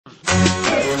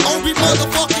gon' be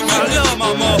motherfucking me. I love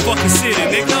my motherfucking city,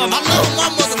 nigga. I love my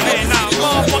motherfucking Hey, nah,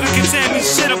 motherfucker can tell me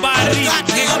shit about it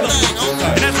either, nigga.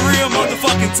 And that's real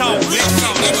motherfucking talk,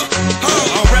 nigga.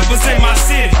 I represent my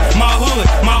city, my hood,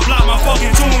 my block, my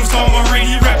fucking tombstone.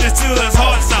 He rep this to his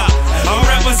heart stop. I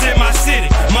represent my city,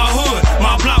 my hood,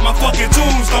 my block, my fucking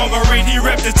tombstone. He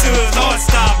rep this to his heart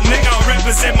stop. Nigga, I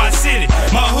represent my city,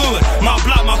 my hood, my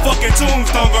block, my fucking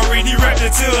tombstone. He rep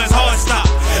this to his heart stop.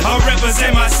 I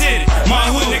represent my city, my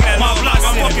hood, my block,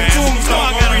 my fucking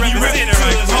tombstone. He rep this to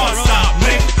his heart stop.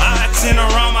 Nigga, I tin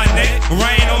around my neck,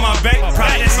 rain on my back,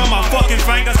 practice on my fucking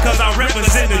fingers, cause I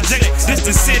represent the J. This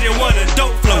the city where the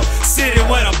dope flow, city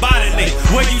where the body lay.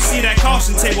 Where you see that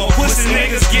caution tape, where pussy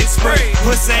niggas get sprayed.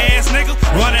 Pussy ass nigga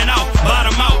running out,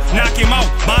 bottom out, knock him out.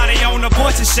 Body on the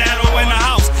porch, a shadow in the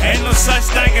house. Ain't no such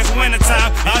thing as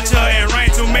wintertime. Out here it rain,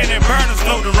 too many burners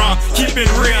float around. Keep it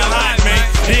real hot, man.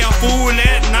 They a fool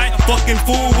at night, fucking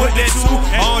fool with that too.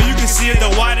 All you can see is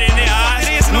the white in their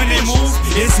eyes. When they move,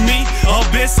 it's me,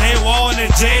 Abyss, Haywall,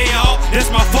 and J.R. That's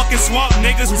my fucking swamp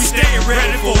niggas, we stay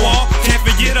ready for war. Can't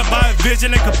forget about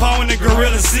Vigilant, Capone, and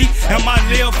Gorilla C. And my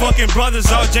little fucking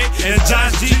brothers, RJ and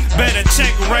Josh G. Better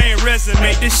check Rain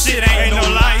resume, this shit ain't no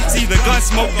lie. It's either gun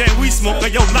smoke that we smoke,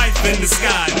 or your life in the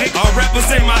sky, nigga. I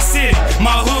represent my city,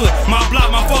 my hood, my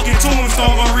block, my fucking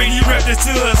tombstone. He rep this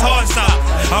to his heart stop.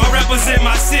 I represent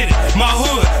my city, my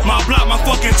hood, my block, my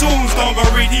fucking tombstone.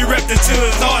 He rep this to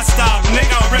his heart stop.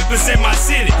 Nigga, I represent my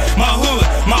city, my hood,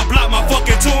 my block, my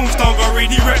fucking tombstone.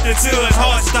 He rep this to his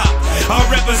heart stop. I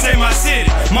represent my city,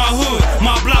 my hood,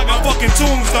 my block, my fucking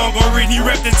tombstone. He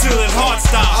rep this to his heart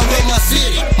stop. I rep my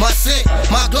city, my set,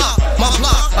 my Glock, my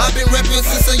block. I've been reppin'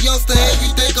 since a youngster, and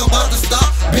you think I'm about to stop?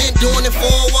 Been doing it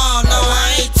for a while, now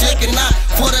I ain't checking out.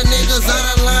 For the niggas out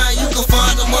of line, you can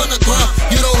find them underground.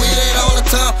 You don't hear that all the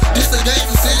time. This a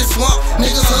gangster city swamp.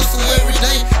 Niggas hustle every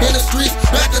day in the streets,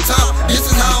 back to top. This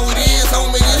is how it is,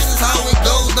 homie. This is how it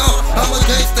goes down. I'm a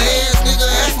gangster ass nigga,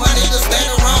 ask my niggas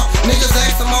stand around. Niggas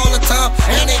ask them all the time,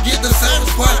 and they get the same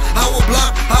spot. Our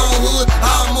block, our hood,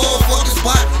 our motherfucking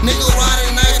spot. Nigga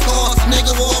riding nice cars,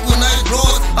 nigga walk with nice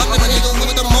drawers. I'm the nigga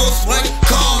with the most rank.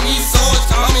 Call me Sarge.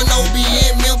 I'm an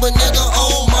OBN member, nigga.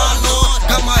 Oh my lord,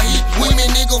 got my heat with me,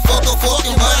 nigga. Fuck a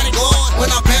fucking bodyguard. When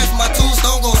I pass my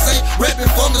tombstone, gon' say reppin'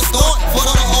 from the start. For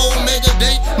the whole mega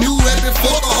day, new reppin'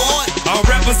 for the heart. I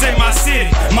represent my city,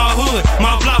 my hood,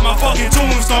 my block, my fucking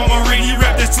tombstone. He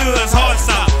rep this to his heart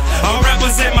stop. I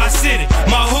represent my city,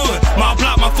 my hood, my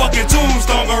block, my fucking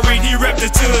tombstone. He rep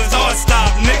this to his heart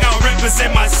stop. Nigga, I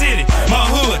represent my city, my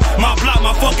hood, my block,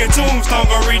 my fucking tombstone.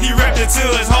 He rep this to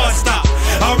his heart stop.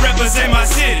 I represent my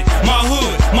city, my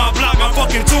hood, my block, my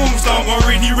fucking tombstone.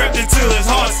 He rep this to his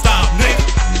heart stop, nigga.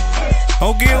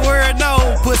 Don't get worried, no,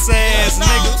 pussy ass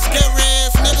nigga. Scary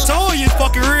ass nigga. Told you it's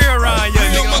fucking real around here,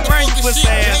 nigga. Don't bring your pussy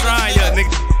ass around here,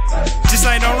 nigga. Just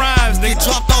ain't no rhymes, nigga.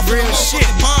 Dropped off real shit.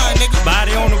 Pine, nigga.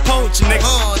 Body on the porch, nigga.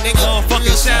 Nigga.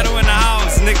 Motherfucking shadow in the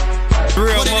house, nigga.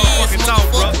 Real motherfucking talk,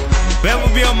 bro. Never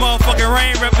be a motherfucking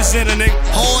Rain representative, nigga.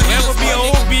 Never be a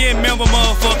OBN member,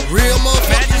 motherfucker. Real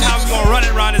motherfucker. Imagine how we gon' run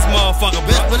it around this motherfucker, bro.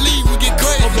 Best believe we get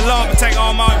crazy. Hope the Lord will take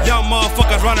all my young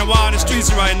motherfuckers running wild in the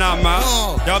streets right now, man.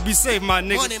 Y'all be safe, my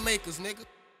nigga. Money makers, nigga.